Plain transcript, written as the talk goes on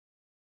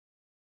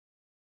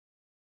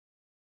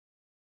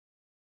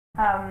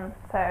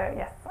So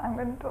yes, I'm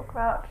going to talk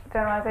about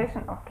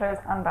generalization of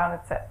closed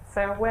unbounded sets.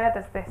 So where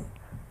does this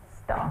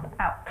start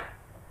out?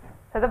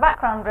 So the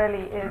background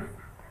really is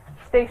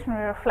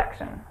stationary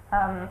reflection.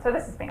 So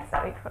this has been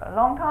studied for a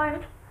long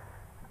time.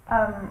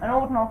 An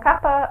ordinal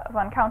kappa of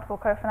uncountable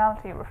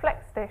cofinality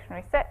reflects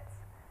stationary sets.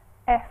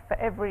 F for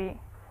every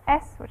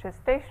S, which is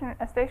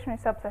a stationary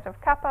subset of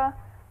kappa,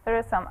 there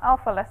is some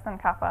alpha less than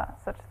kappa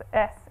such that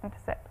S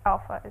intersect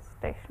alpha is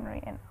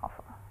stationary in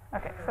alpha.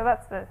 Okay, so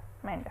that's the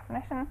main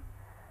definition.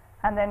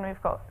 And then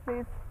we've got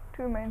these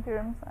two main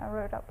theorems I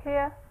wrote up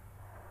here.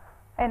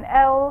 In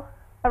L,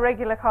 a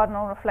regular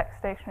cardinal reflects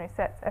stationary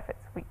sets if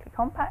it's weakly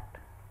compact.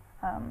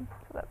 So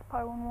that's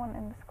pi11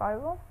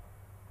 indescribable.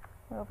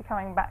 We'll be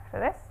coming back to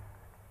this.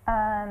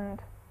 And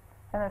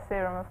then the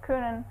theorem of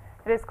Kuhnen,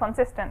 it is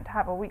consistent to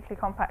have a weakly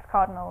compact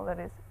cardinal that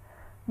is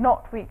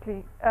not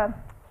weakly,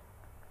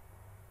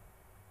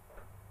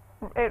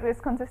 it is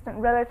consistent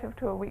relative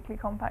to a weakly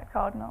compact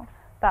cardinal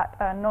that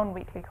a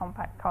non-weakly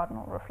compact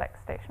cardinal reflects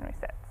stationary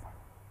sets.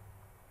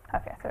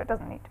 Okay, so it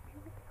doesn't need to be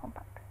weakly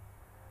compact.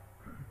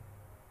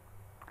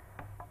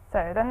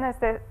 So then there's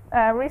the,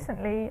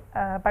 recently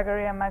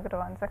Bagaria,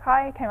 Magadova and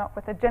Sakai came up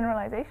with a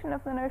generalization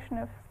of the notion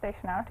of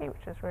stationarity,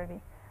 which is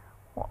really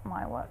what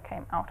my work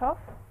came out of,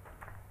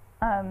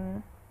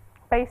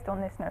 based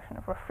on this notion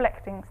of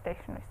reflecting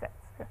stationary sets.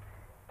 So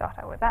start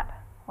out with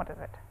that. What is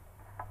it?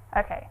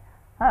 Okay,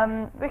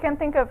 we can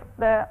think of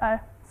the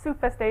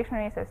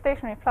superstationary, so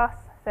stationary plus,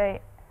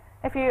 say,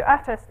 if you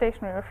at a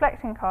stationary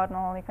reflecting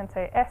cardinal, you can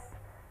say S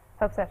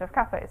subset of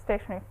kappa is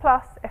stationary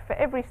plus if for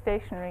every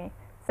stationary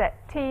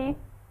set T,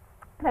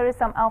 there is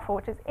some alpha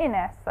which is in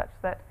S such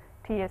that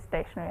T is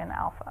stationary in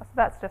alpha. So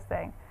that's just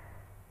saying,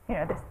 you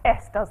know, this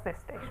S does this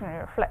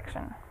stationary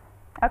reflection.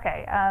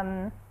 Okay,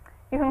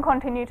 you can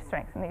continue to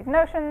strengthen these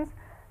notions.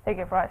 They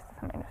give rise to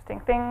some interesting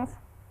things.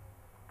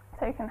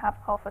 So you can have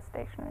alpha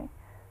stationary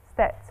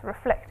sets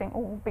reflecting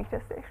all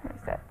beta stationary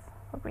sets,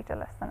 or beta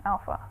less than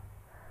alpha.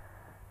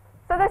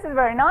 So this is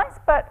very nice,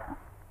 but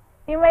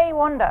you may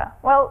wonder,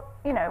 well,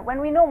 you know,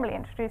 when we normally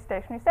introduce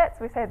stationary sets,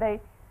 we say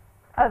they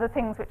are the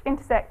things which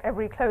intersect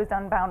every closed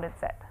unbounded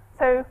set.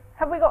 So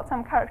have we got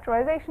some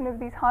characterization of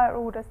these higher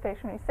order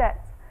stationary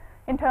sets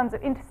in terms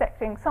of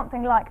intersecting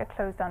something like a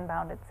closed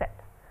unbounded set?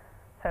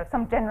 So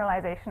some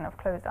generalization of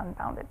closed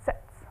unbounded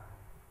sets.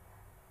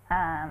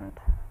 And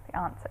the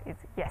answer is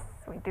yes,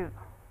 we do.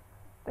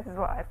 This is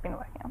what I've been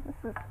working on.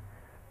 This is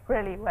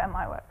really where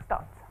my work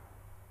starts.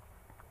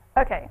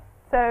 Okay,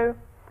 so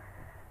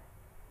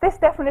this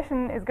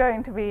definition is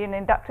going to be an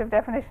inductive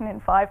definition in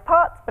 5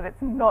 parts, but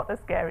it's not as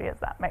scary as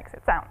that makes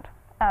it sound.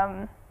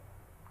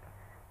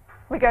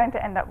 We're going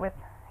to end up with,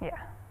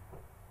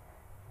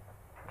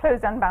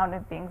 closed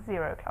unbounded being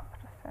 0 club.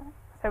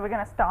 So we're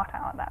going to start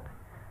out at that.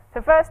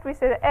 So first we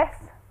say that S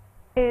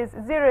is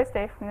 0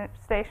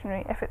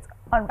 stationary if it's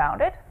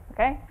unbounded.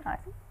 Okay, nice.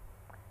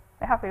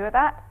 We're happy with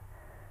that.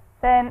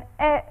 Then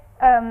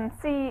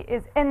C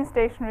is n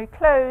stationary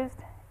closed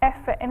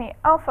F for any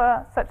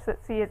alpha such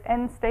that C is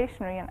n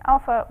stationary in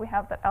alpha, we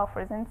have that alpha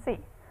is in C.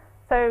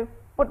 So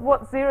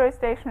what's 0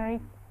 stationary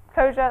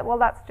closure? Well,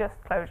 that's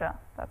just closure.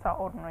 That's our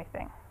ordinary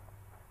thing.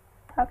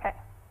 Okay.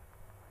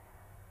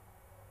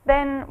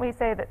 Then we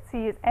say that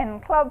C is n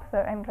club, so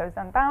n closed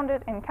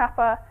unbounded in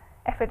kappa,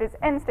 if it is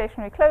n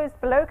stationary closed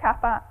below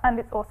kappa, and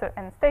it's also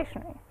n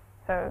stationary.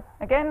 So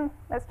again,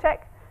 let's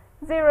check.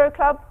 0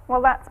 club,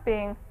 well, that's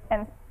being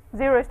n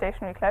 0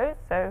 stationary closed,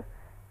 so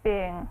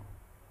being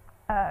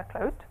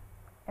closed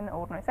in the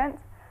ordinary sense,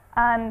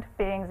 and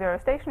being 0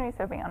 stationary,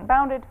 so being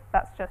unbounded,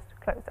 that's just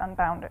closed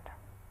unbounded.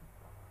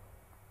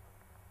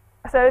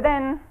 So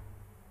then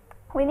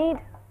we need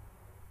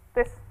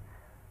this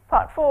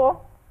part 4.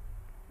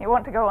 You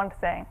want to go on to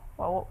saying,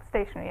 well,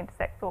 stationary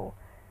intersects all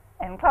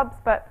n clubs,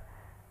 but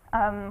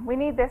we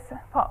need this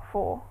part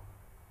 4.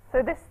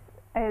 So this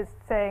is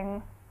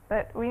saying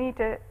that we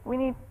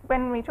need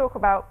when we talk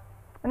about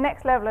the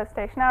next level of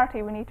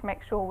stationarity, we need to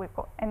make sure we've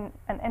got an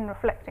n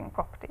reflecting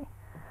property.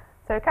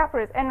 So kappa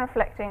is n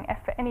reflecting if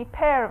for any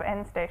pair of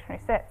n stationary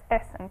sets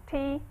S and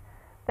T,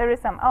 there is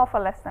some alpha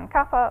less than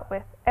kappa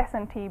with S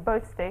and T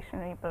both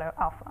stationary below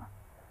alpha.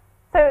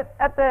 So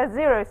at the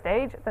 0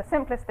 stage, the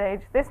simplest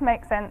stage, this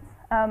makes sense.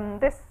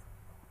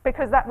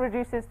 Because that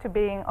reduces to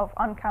being of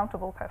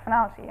uncountable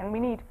cofinality, and we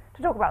need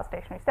to talk about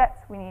stationary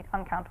sets. We need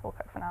uncountable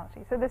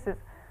cofinality. So this is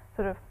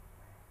sort of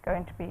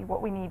going to be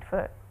what we need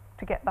to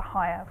get the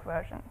higher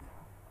versions.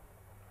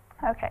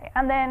 Okay,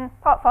 and then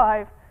part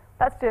 5,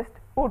 that's just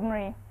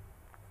ordinary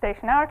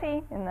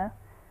stationarity in the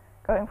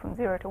going from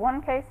 0 to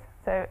 1 case.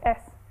 So S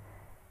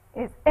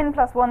is n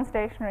plus 1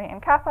 stationary in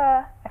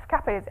kappa, if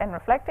kappa is n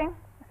reflecting,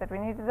 I said we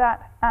needed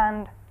that,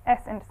 and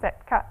S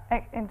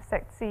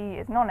intersect C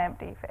is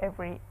non-empty for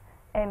every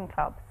n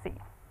club C.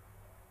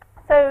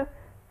 So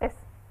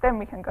then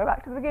we can go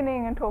back to the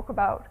beginning and talk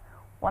about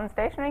 1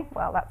 stationary.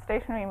 Well, that's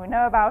stationary, we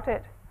know about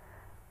it.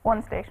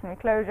 1 stationary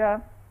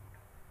closure,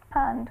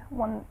 and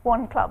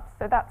one club.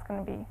 So that's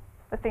going to be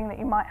the thing that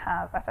you might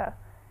have at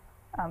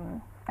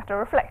a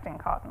reflecting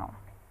cardinal.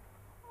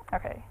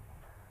 Okay.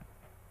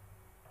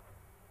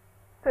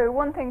 So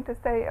one thing to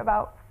say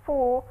about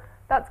 4,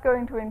 that's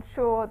going to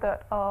ensure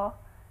that our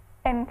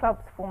n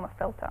clubs form a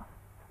filter.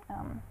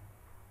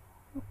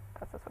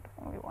 That's the sort of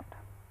thing we want.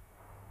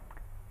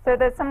 So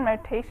there's some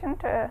notation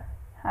to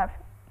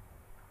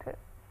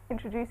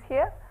introduce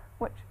here,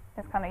 which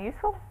is kind of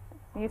useful.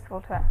 It's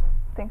useful to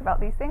think about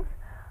these things.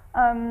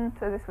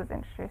 So this was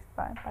introduced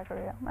by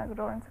Pythagorean,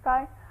 Magador, and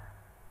Sakai.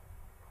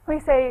 We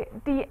say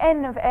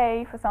dn of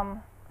A for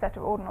some set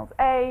of ordinals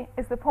A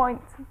is the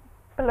points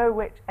below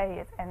which A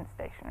is n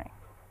stationary.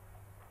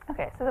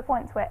 Okay, so the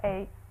points where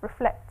A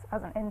reflects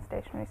as an n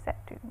stationary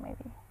set to,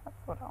 maybe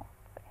that's what I'll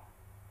say.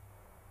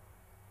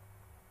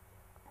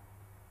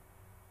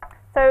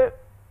 So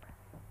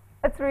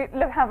let's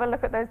have a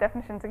look at those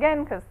definitions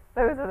again, because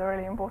those are the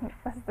really important.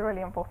 This is the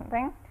really important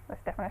thing. This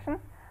definition.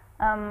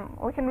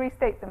 We can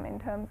restate them in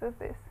terms of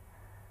this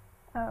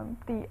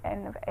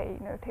dn of A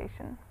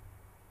notation.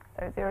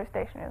 So 0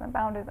 stationary and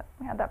unbounded.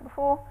 We had that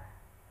before.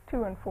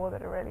 2 and 4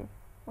 that are really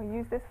we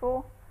use this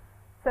for.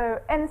 So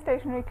n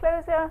stationary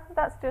closure.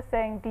 That's just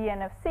saying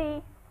dn of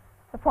C,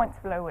 the points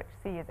below which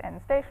C is n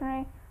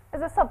stationary,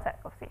 is a subset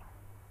of C.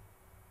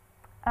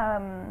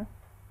 And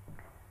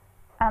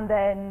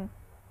then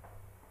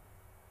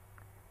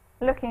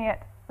looking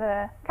at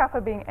the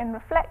kappa being n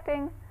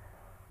reflecting,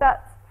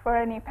 that's for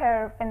any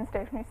pair of n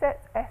stationary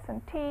sets, S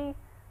and T,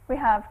 we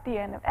have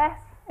dn of S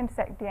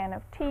intersect dn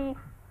of T,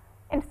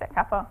 intersect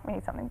kappa, we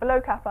need something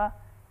below kappa,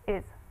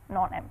 is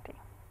non-empty.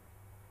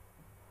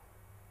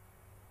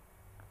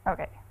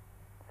 Okay,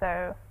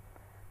 so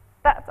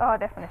that's our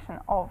definition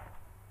of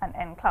an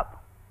n club.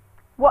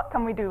 What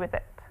can we do with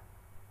it?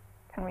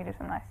 Can we do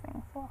some nice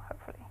things? Well,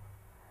 hopefully.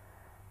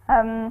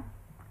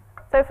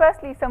 So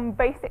firstly, some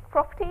basic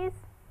properties.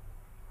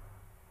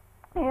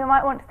 You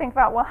might want to think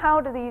about, well, how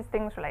do these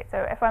things relate?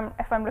 So if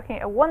I'm looking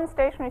at a 1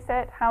 stationary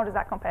set, how does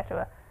that compare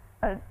to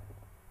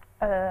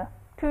a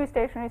 2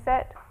 stationary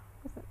set?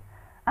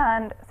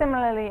 And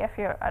similarly, if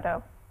you're at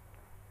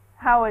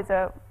how is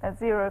a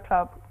 0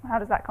 club, how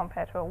does that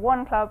compare to a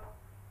 1 club?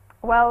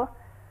 Well,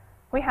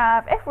 we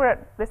have, if we're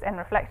at this n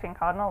reflecting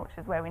cardinal, which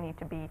is where we need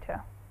to be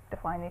to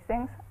define these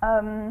things,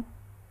 and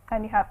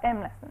you have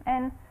m less than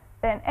n,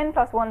 then n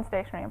plus 1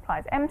 stationary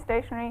implies m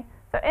stationary.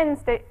 So n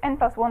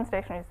plus 1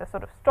 stationary is the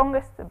sort of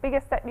strongest, the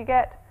biggest set you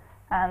get,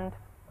 and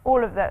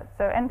all of that,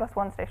 so n plus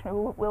 1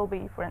 stationary will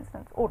be, for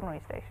instance, ordinary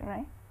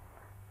stationary.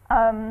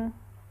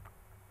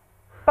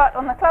 But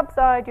on the club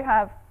side, you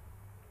have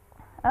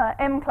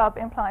m club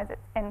implies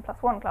it's n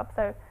plus 1 club,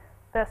 so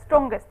the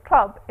strongest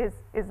club is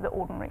the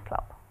ordinary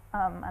club,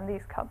 and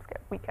these clubs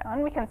get weaker,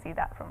 and we can see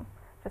that from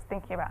just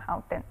thinking about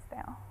how dense they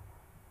are.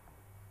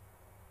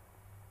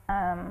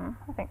 I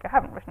think I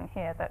haven't written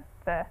here that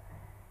the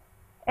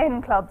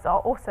n clubs are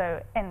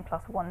also n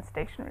plus 1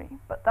 stationary,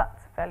 but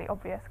that's fairly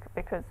obvious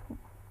because,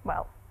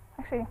 well,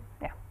 actually,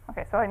 yeah.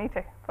 Okay, so I need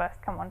to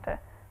first come on to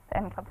the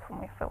n clubs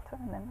form a filter,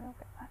 and then we'll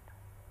get that.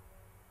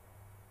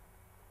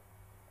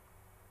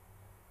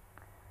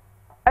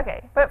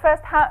 Okay, but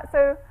first,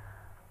 so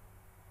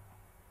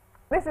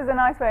this is a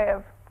nice way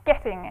of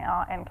getting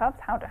our n clubs.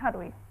 How do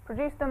we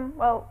produce them?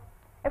 Well,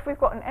 if we've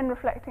got an n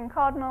reflecting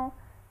cardinal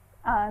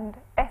and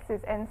S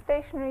is n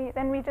stationary,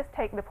 then we just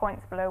take the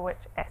points below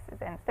which S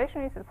is n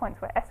stationary, so the points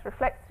where S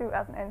reflects to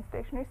as an n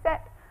stationary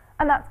set,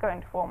 and that's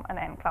going to form an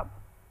n club.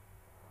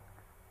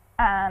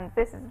 And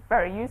this is a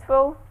very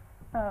useful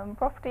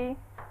property.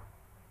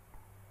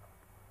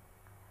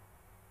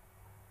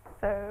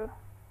 So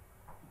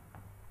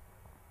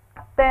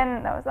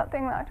then there was that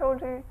thing that I told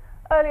you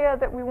earlier,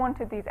 that we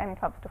wanted these n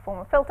clubs to form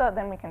a filter,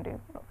 then we can do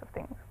lots of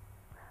things.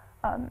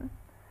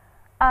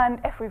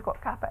 And if we've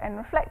got kappa n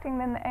reflecting,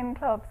 then the n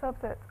club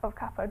subsets of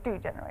kappa do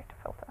generate a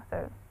filter.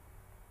 So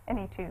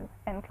any two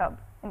n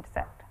clubs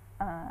intersect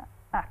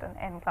at an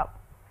n club.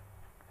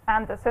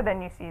 And so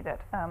then you see that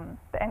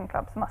the n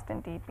clubs must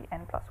indeed be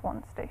n plus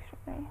 1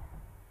 stationary.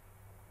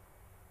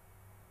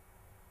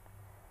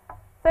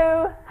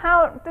 So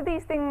how do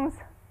these things,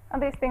 are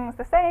these things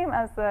the same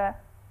as the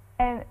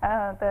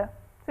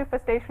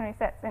superstationary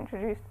sets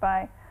introduced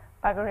by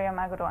Pythagorean,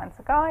 Magador, and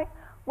Sakai?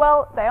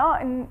 Well, they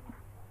are in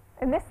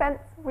this sense.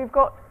 We've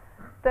got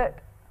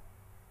that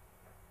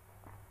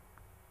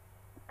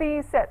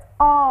these sets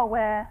are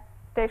where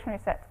stationary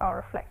sets are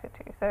reflected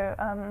to. So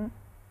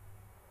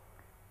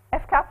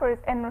if kappa is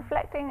n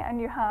reflecting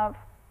and you have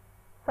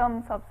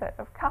some subset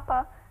of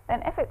kappa,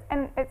 then if it's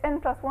n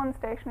plus 1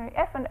 stationary,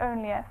 if and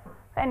only if,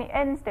 for any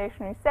n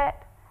stationary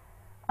set,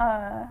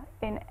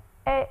 in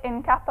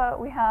kappa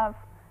we have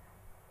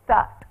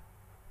that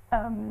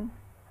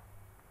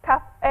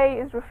A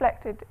is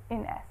reflected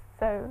in S.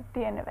 So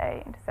dn of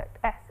A intersect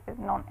S is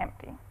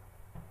non-empty.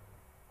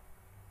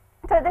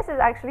 So this is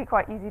actually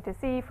quite easy to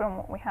see from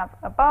what we have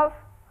above.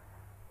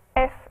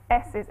 If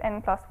S is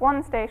n plus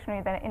 1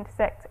 stationary, then it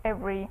intersects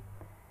every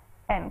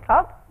n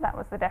club. That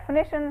was the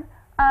definition.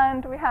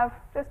 And we have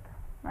just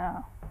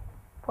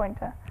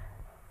pointer.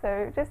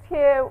 So just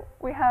here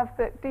we have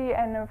that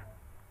dn of,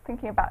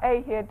 thinking about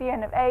A here,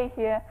 dn of A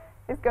here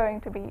is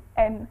going to be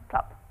n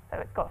club. So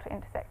it's got to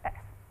intersect S.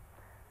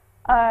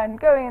 And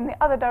going in the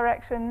other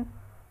direction,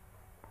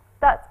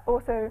 That's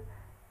also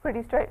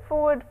pretty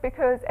straightforward,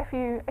 because if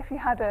you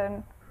had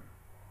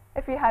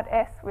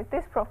S with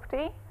this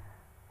property,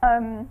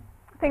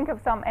 think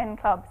of some n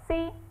club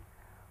C.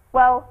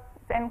 Well,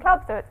 it's n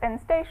club, so it's n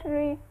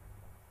stationary.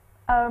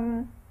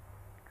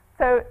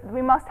 So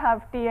we must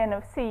have dn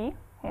of C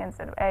here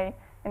instead of A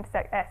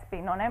intersect S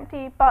be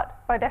non-empty,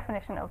 but by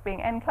definition of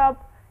being n club,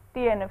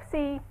 dn of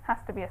C has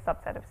to be a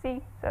subset of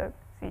C, so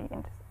C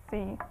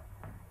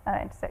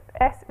intersect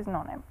S is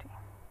non-empty.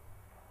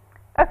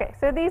 Okay,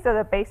 so these are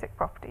the basic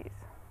properties.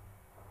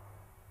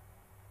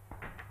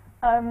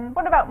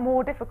 What about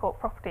more difficult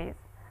properties?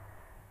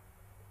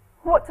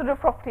 What sort of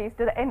properties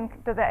do the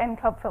n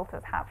club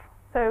filters have?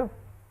 So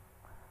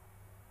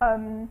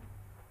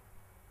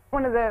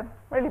one of the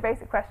really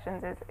basic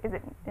questions is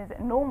it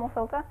a normal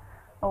filter,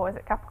 or is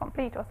it kappa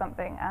complete or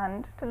something?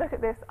 And to look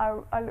at this,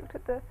 I looked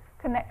at the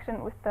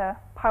connection with the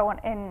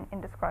pi1n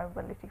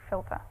indescribability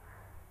filter.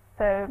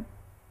 So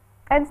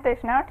n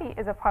stationarity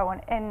is a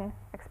pi1n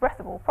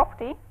expressible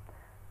property.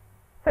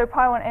 So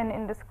pi1n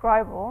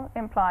indescribable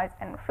implies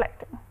n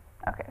reflecting.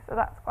 Okay, so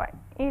that's quite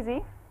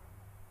easy.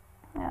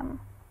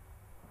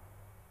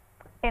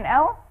 In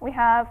L, we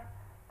have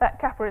that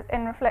kappa is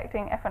n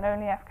reflecting if and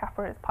only if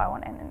kappa is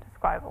pi1n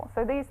indescribable.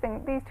 So these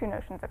two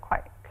notions are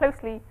quite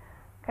closely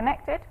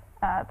connected.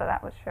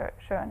 That was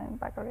shown in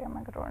Bagoria,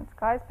 Mangador, and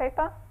Sky's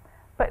paper.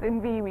 But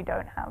in V, we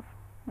don't have.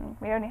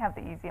 We only have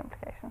the easy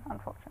implication,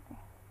 unfortunately.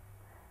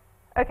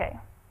 Okay,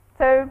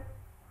 so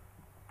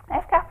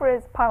if kappa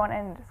is pi1n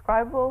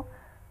indescribable,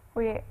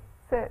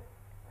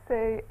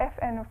 so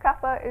Fn of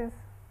kappa is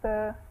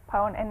the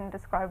pi1n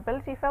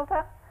indescribability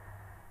filter.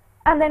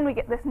 And then we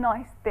get this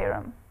nice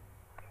theorem.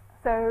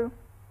 So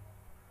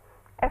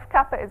if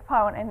kappa is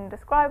pi1n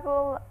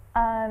indescribable,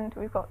 and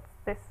we've got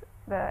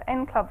the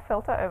n club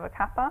filter over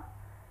kappa,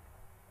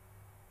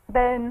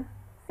 then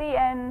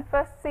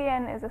first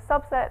Cn is a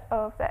subset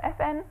of the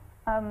Fn.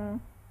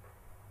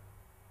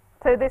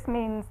 So this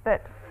means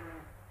that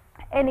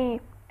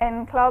any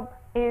n club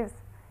is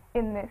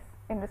in this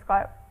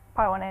pi1n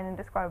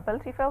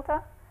indescribability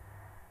filter.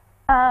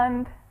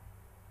 And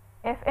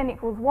if n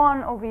equals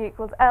 1 or v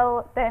equals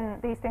L, then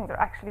these things are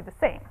actually the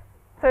same.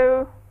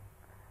 So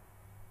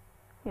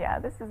yeah,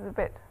 this is a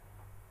bit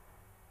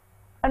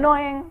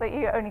annoying that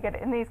you only get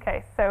it in these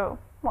cases. So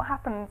what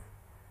happens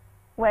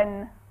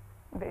when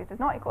v does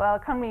not equal L?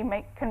 Can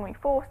we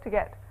force to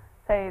get,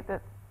 say,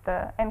 that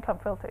the n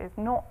club filter is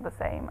not the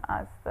same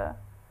as the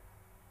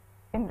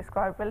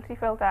indescribability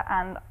filter?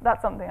 And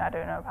that's something I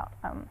don't know about.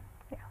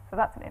 Yeah, so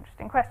that's an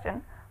interesting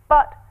question.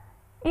 But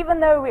even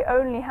though we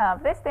only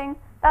have this thing,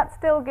 that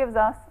still gives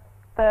us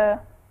the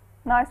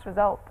nice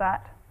result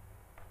that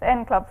the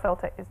n club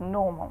filter is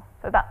normal.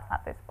 So that's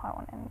at this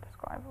pi1n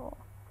indescribable.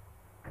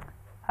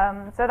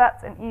 So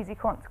that's an easy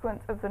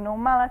consequence of the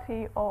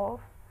normality of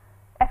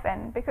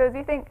Fn, because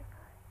you think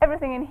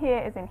everything in here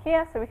is in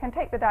here, so we can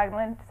take the diagonal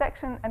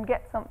intersection and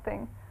get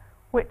something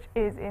which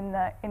is in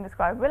the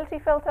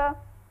indescribability filter.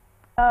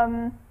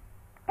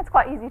 It's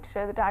quite easy to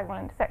show the diagonal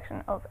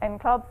intersection of n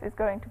clubs is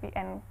going to be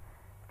n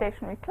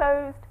stationary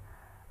closed,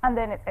 and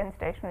then it's n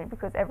stationary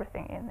because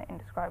everything in the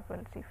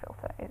indescribability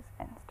filter is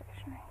n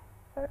stationary.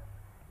 So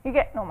you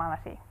get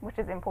normality, which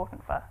is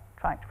important for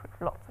trying to prove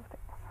lots of things.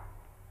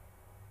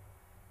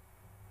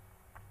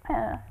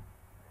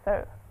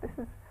 So this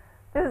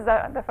is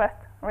the first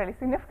really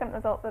significant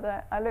result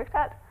that I looked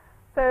at.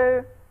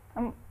 So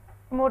a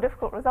more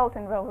difficult result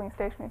involving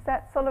stationary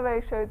sets.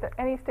 Solovay showed that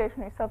any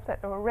stationary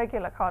subset of a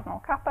regular cardinal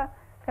kappa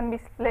can be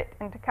split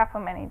into kappa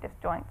many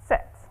disjoint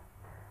sets.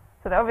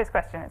 So the obvious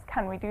question is,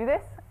 can we do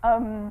this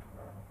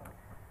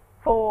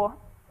for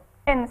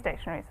n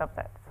stationary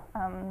subsets?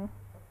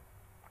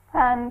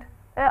 And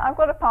I've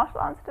got a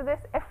partial answer to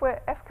this. If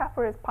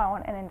kappa is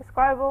pi1n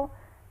indescribable,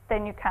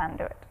 then you can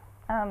do it.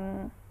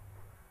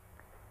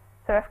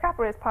 So if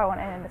kappa is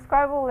pi1n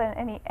indescribable, then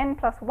any n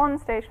plus 1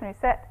 stationary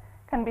set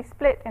can be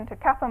split into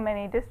kappa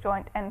many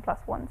disjoint n plus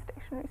 1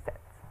 stationary sets.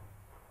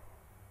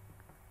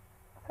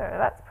 So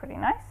that's pretty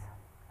nice.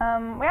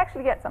 We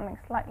actually get something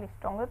slightly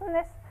stronger than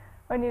this.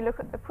 When you look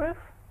at the proof,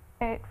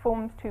 it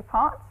forms two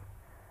parts.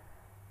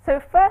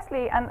 So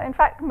firstly, and in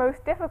fact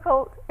most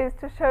difficult, is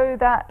to show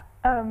that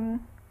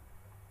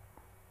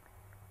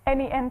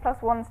any n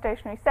plus 1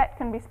 stationary set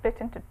can be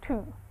split into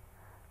 2.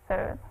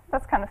 So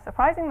that's kind of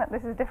surprising that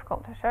this is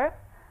difficult to show,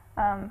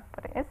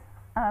 but it is.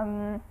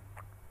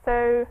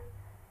 So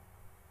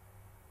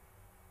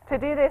to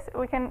do this,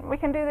 we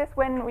can do this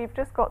when we've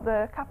just got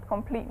the kappa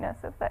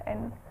completeness of the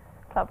n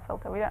club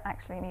filter. We don't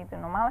actually need the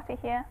normality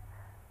here.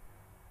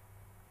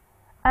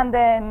 And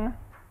then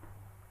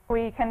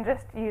we can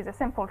just use a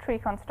simple tree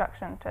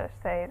construction to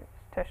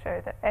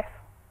show that if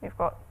we've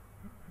got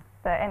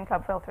the n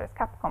club filter is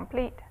kappa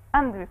complete,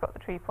 and we've got the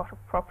tree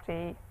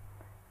property,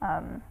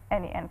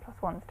 any n plus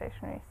 1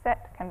 stationary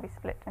set can be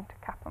split into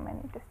kappa many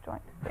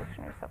disjoint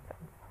stationary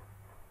subsets.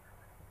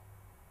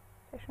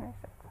 Stationary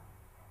sets.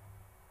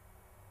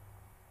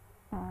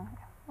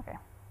 Okay.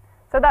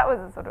 So that was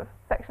a sort of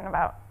section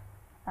about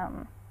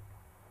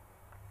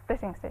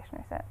splitting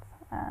stationary sets.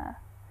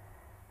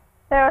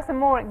 There are some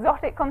more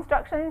exotic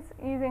constructions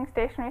using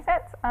stationary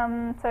sets.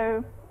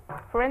 So,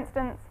 for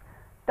instance,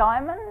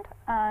 diamond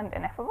and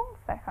ineffables,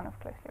 they're kind of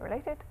closely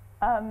related.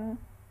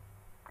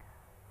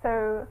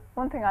 So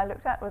one thing I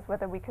looked at was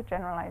whether we could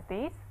generalize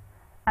these.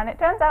 And it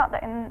turns out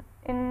that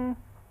in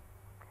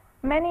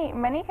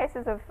many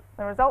cases of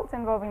the results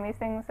involving these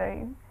things, so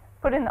you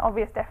put in the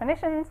obvious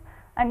definitions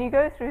and you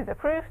go through the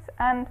proofs,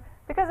 and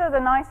because of the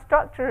nice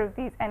structure of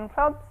these n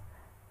clubs,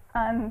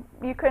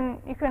 you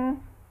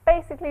can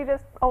basically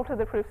just alter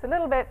the proofs a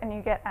little bit and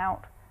you get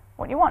out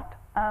what you want.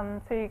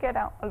 So you get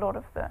out a lot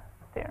of the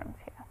theorems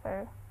here.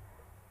 So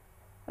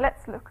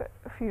let's look at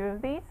a few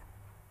of these.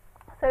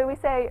 So we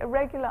say a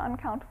regular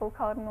uncountable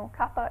cardinal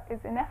kappa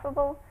is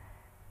ineffable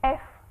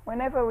if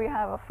whenever we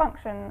have a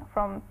function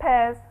from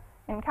pairs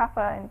in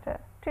kappa into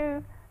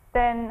 2,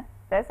 then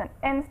there's an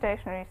n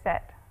stationary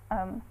set.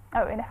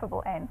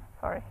 Ineffable n,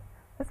 sorry.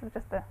 This is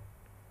just the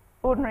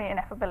ordinary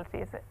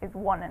ineffability is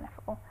one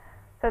ineffable.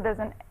 So there's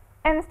an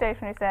n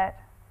stationary set.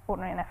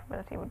 Ordinary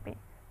ineffability would be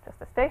just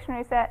a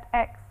stationary set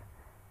x,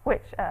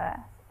 which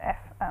f,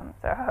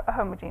 so a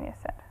homogeneous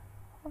set.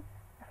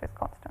 F is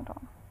constant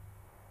on.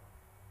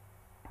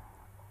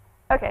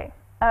 Okay,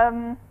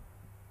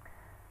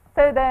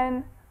 so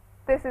then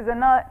this is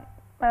another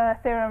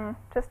theorem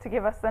just to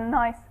give us a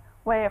nice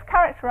way of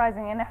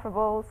characterizing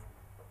ineffables.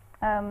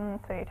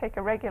 So you take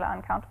a regular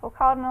uncountable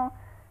cardinal.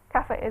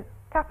 Kappa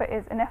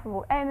is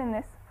ineffable n in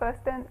this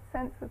first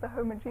sense with a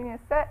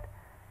homogeneous set.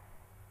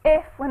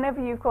 If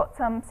whenever you've got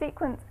some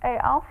sequence A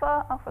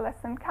alpha, alpha less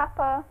than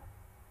kappa,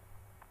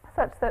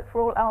 such that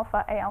for all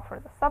alpha, A alpha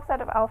is a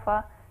subset of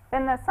alpha,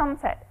 then there's some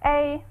set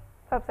A,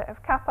 subset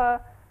of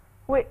kappa,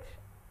 which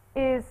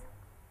is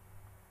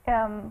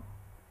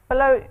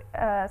below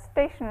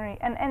stationary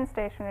and n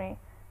stationary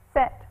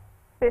set.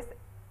 This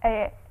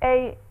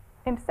A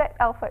intersect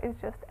alpha is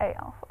just A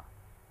alpha.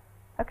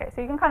 Okay,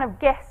 so you can kind of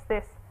guess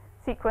this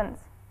sequence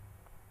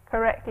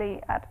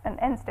correctly at an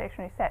n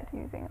stationary set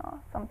using our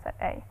subset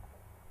A.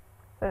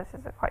 So this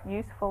is a quite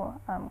useful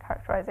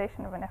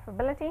characterization of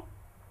ineffability.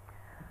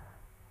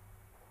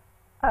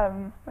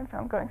 I'm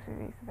going through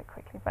these a bit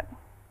quickly, but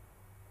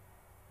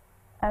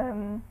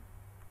then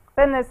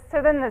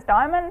there's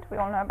diamond. We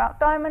all know about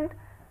diamond.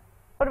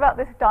 What about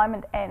this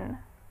diamond n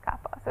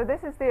kappa? So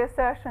this is the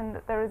assertion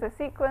that there is a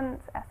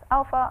sequence S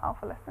alpha,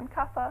 alpha less than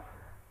kappa,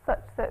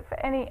 such that for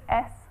any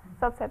S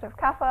subset of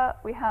kappa,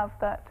 we have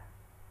that.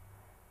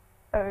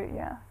 Oh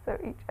yeah, so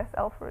each S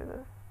alpha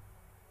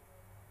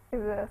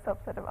is a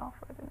subset of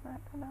alpha. I didn't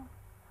write that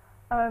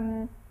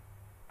down.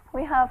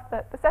 We have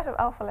that the set of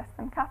alpha less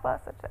than kappa,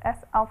 such that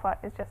S alpha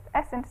is just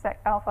S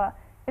intersect alpha,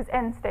 is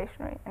n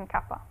stationary in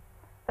kappa.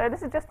 So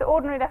this is just the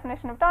ordinary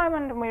definition of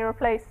diamond, and we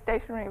replace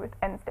stationary with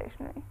n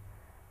stationary.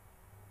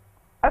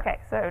 Okay,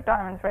 so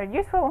diamond is very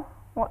useful.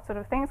 What sort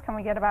of things can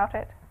we get about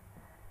it?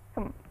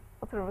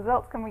 What sort of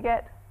results can we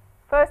get?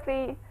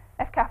 Firstly,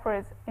 f kappa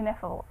is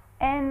ineffable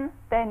n,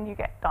 then you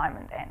get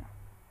diamond n.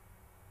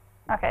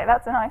 Okay,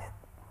 that's a nice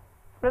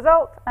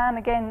result, and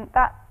again,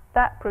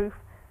 that proof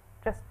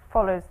just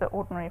follows the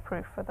ordinary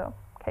proof for the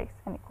case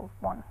n equals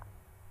 1.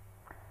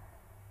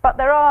 But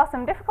there are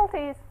some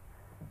difficulties.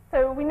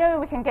 So we know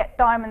we can get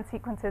diamond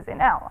sequences in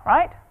L,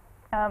 right?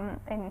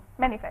 In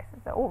many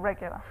cases, they're all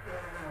regular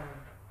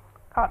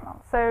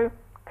cardinals. So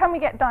can we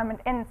get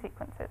diamond n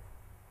sequences?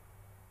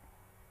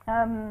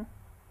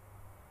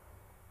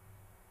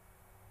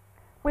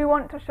 We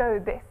want to show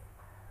this.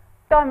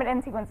 Diamond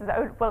n sequences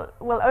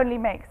will only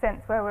make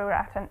sense where we're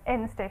at an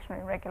n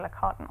stationary regular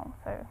cardinal,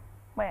 so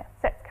where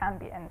sets can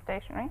be n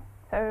stationary.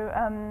 So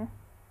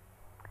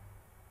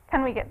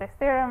can we get this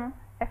theorem?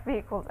 If v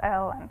equals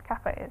L and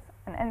kappa is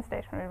an n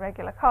stationary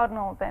regular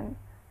cardinal, then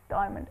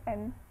diamond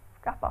n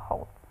kappa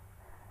holds.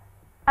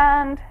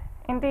 And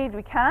indeed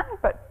we can,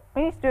 but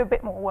we need to do a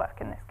bit more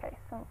work in this case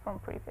from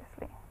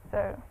previously.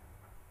 So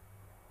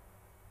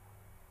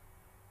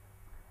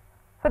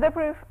for the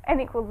proof n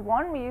equals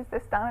 1, we use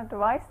this standard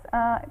device.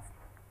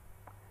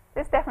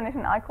 This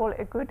definition, I call it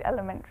a good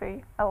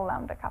elementary L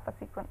lambda kappa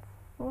sequence.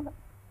 Ooh, that's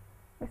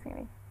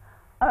missing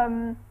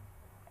an E.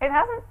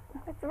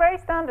 It's very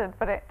standard,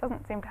 but it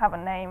doesn't seem to have a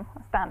name,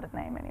 a standard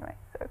name anyway.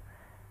 So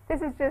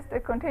this is just a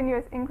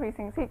continuous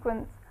increasing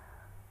sequence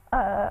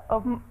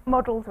of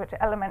models which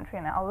are elementary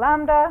in L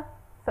lambda,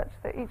 such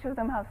that each of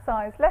them have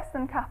size less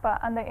than kappa,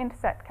 and they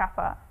intersect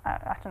kappa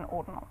at an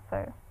ordinal.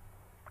 So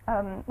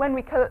when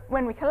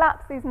we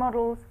collapse these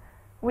models,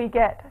 we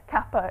get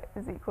kappa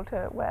is equal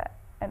to where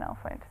n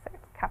alpha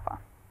intersects kappa.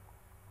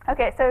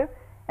 Okay, so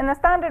in the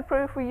standard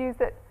proof, we use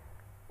that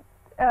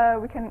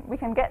we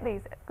can get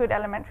these good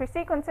elementary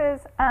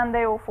sequences, and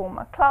they all form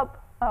a club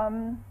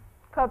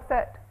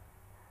set.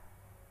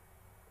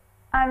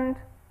 And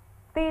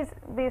these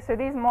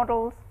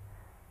models,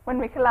 when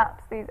we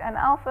collapse these n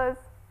alphas,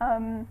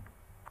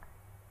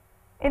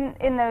 in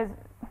those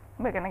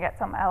we're going to get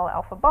some L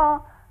alpha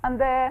bar, and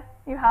there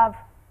you have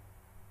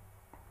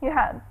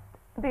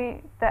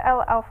the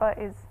L alpha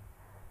is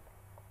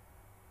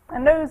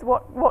and knows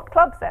what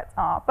club sets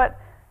are, but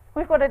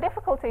we've got a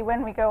difficulty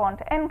when we go on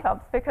to n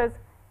clubs, because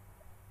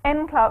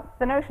n club,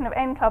 the notion of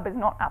n club is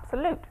not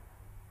absolute.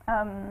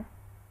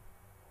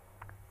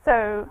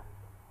 So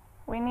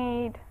we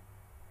need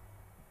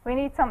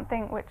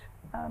something which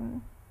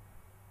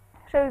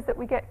shows that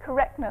we get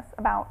correctness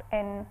about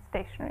n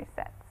stationary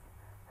sets.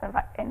 So in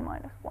fact, n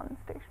minus 1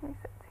 stationary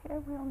sets here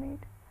we'll need.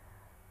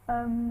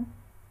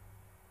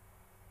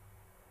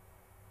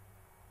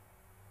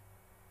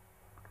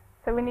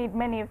 So we need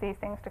many of these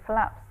things to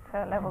collapse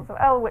to levels of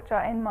L, which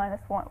are n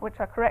minus 1, which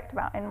are correct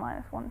about n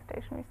minus 1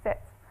 stationary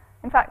sets.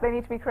 In fact, they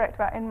need to be correct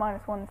about n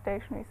minus 1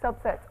 stationary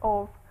subsets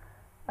of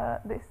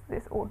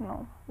this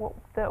ordinal,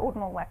 the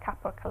ordinal where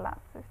kappa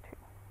collapses to.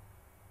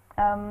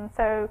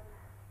 So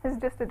this is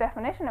just a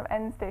definition of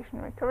n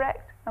stationary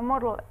correct. A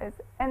model is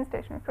n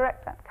stationary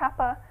correct at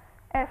kappa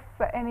f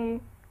for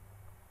any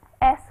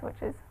s,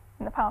 which is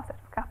in the power set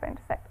of kappa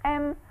intersect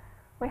m.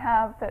 We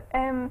have that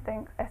m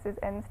thinks s is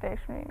n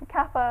stationary in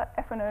kappa,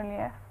 f and only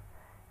f,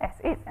 s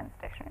is n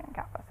stationary in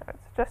kappa. So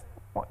it's just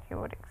what you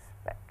would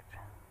expect.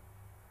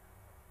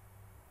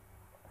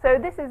 So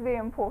this is the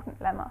important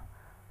lemma.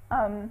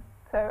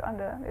 So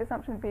under the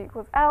assumption b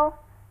equals L,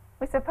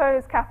 we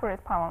suppose kappa is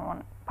pi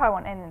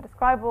 1 n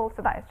indescribable,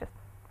 so that is just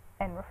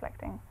n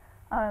reflecting,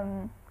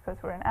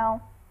 because we're in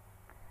L.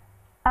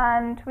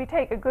 And we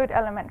take a good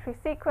elementary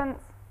sequence,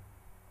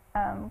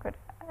 good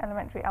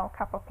elementary L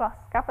kappa plus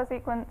kappa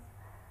sequence,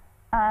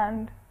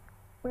 and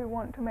we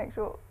want to make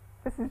sure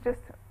this is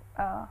just,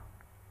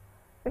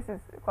 this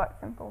is quite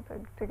simple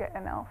to get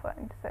an alpha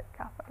intersect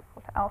kappa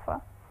equal to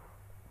alpha.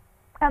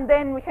 And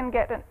then we can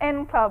get an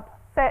n club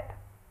set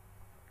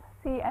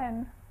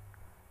Cn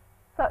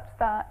such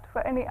that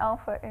for any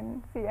alpha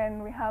in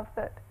Cn we have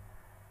that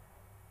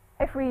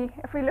if we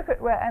look at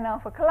where n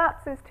alpha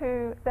collapses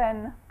to,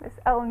 then this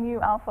L nu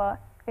alpha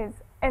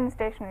is n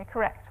stationary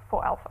correct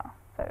for alpha.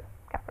 So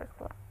kappa is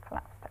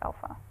collapsed to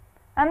alpha.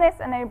 And this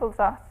enables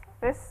us,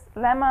 this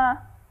lemma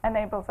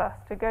enables us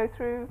to go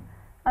through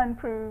and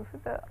prove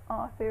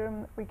our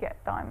theorem that we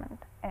get diamond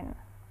n.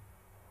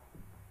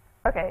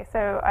 Okay,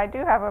 so I do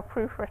have a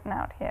proof written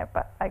out here,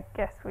 but I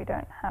guess we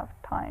don't have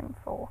time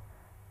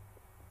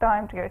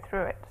to go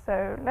through it.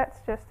 So let's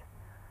just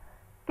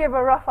give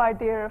a rough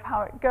idea of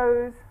how it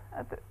goes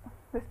at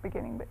this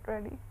beginning bit,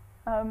 really.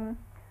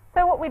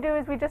 So what we do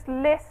is we just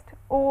list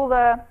all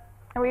the,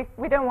 and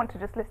we don't want to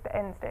just list the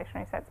n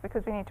stationary sets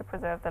because we need to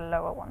preserve the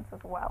lower ones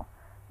as well.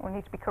 We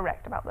need to be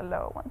correct about the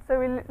lower ones. So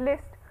we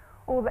list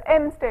all the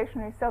m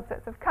stationary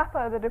subsets of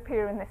kappa that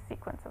appear in this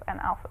sequence of n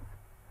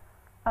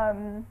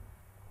alphas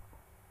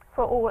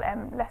for all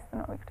m less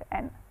than or equal to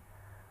n,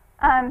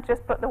 and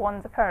just put the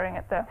ones occurring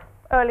at the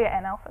earlier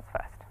n alphas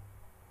first.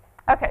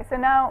 Okay, so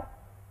now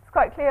it's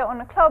quite clear on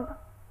a club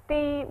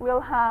D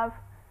we'll have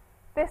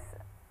this,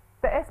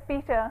 the S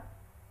beta,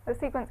 the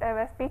sequence of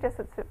S beta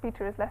such that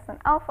beta is less than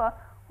alpha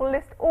will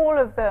list all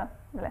of the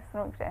less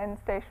than or equal to n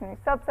stationary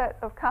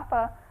subsets of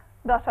kappa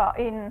that are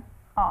in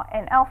our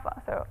n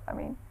alpha. So, I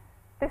mean,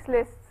 this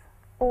lists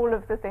all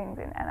of the things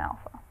in n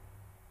alpha.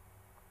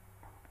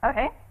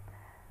 Okay,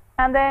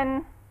 and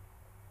then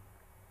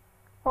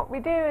what we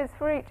do is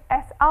for each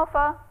S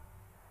alpha,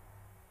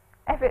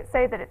 if it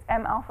say that it's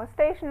m alpha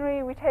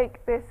stationary, we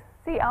take this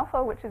C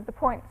alpha, which is the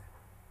point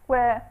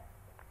where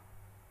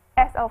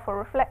S alpha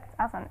reflects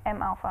as an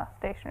m alpha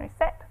stationary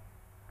set,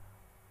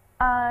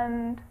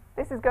 and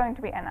this is going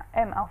to be an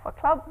m alpha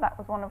club. That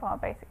was one of our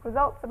basic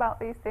results about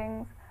these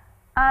things,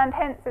 and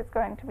hence it's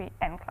going to be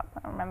n club.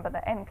 And remember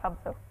that n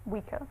clubs are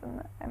weaker than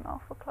the m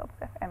alpha clubs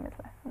if m is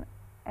less than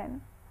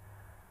n.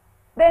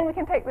 Then we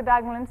can take the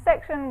diagonal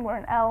intersection. We're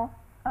in L,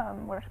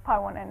 we're at pi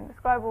 1 n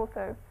indescribable,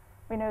 so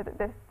we know that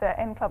the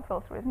n club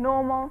filter is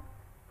normal,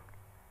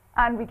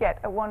 and we get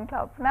a 1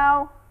 club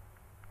now.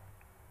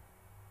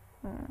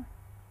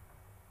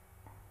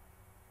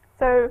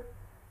 So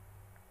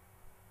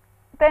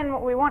then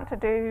what we want to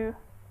do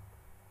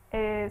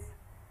is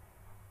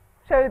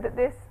show that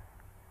this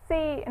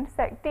C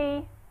intersect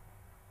D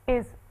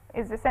is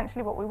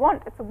essentially what we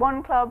want. It's a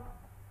 1 club.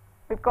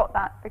 We've got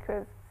that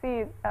because C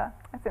is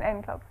it's an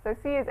n club. So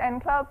C is n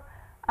club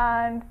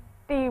and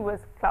D was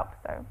club.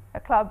 So a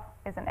club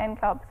is an n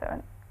club.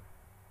 So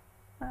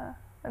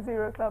a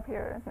 0 club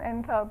here is an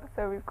n club.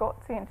 So we've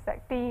got C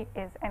intersect D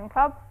is n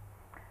club.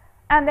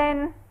 And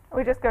then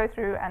we just go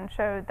through and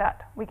show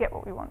that we get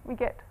what we want. We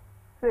get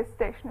this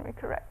stationary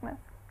correctness.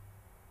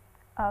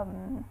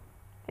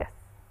 Yes.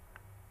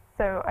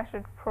 So I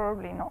should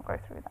probably not go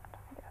through that,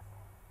 I guess.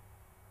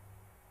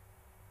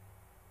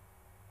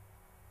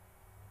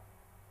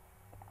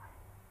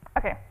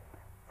 Okay.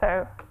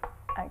 So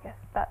I guess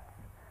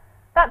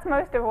that's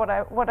most of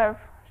what I've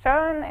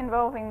shown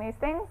involving these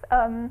things.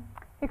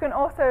 You can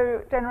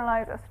also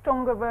generalize a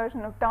stronger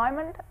version of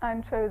diamond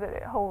and show that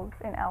it holds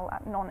in L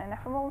at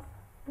non-ineffimals.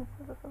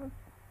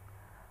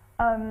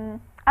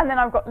 And then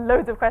I've got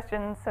loads of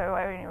questions, so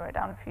I only wrote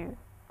down a few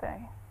so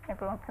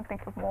everyone can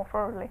think of more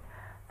thoroughly.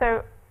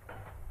 So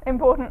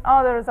important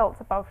are the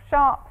results above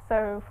sharp.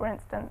 So for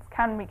instance,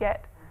 can we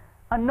get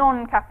a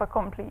non-kappa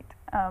complete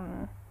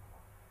n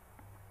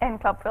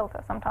club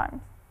filter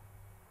sometimes?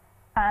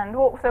 And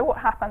so what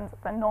happens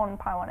at the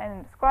non-pi1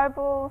 n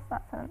indescribables?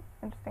 That's an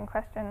interesting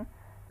question.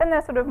 Then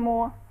there's sort of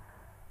more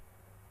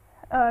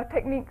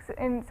techniques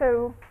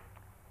so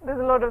there's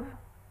a lot of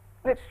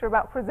literature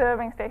about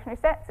preserving stationary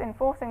sets. In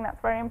forcing, that's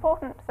very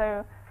important.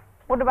 So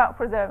what about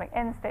preserving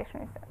n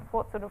stationary sets?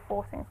 What sort of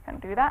forcings can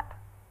do that?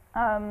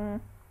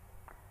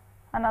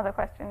 Another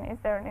question, is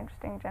there an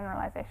interesting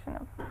generalization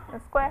of the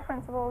square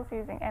principles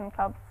using n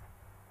clubs?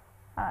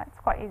 It's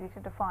quite easy to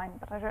define,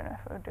 but I don't know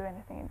if it would do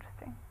anything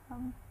interesting. So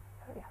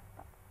yes,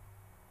 that's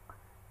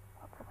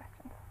lots of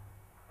questions.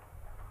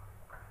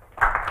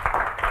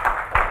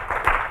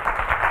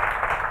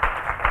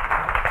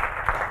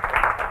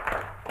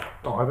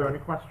 Oh, are there any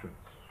questions?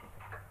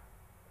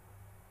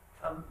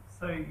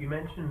 So you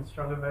mentioned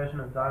stronger version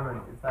of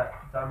diamond. Is that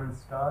diamond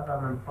star,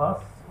 diamond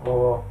plus,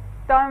 or?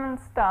 Diamond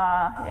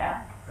star,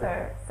 yeah.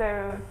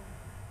 So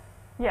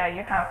yeah,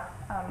 you have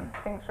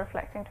things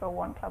reflecting to a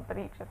one club, but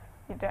each of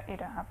you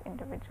don't have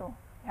individual.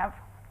 You have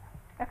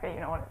okay, you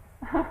know what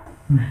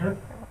it is.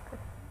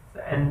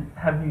 And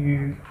have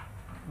you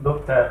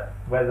looked at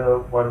whether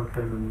one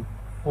can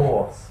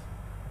force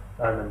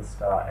diamond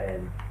star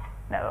n?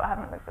 No, I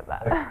haven't looked at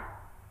that. Okay.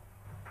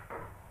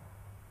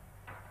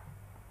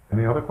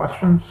 Any other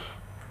questions?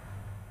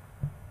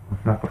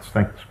 If not, let's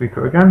thank the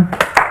speaker again.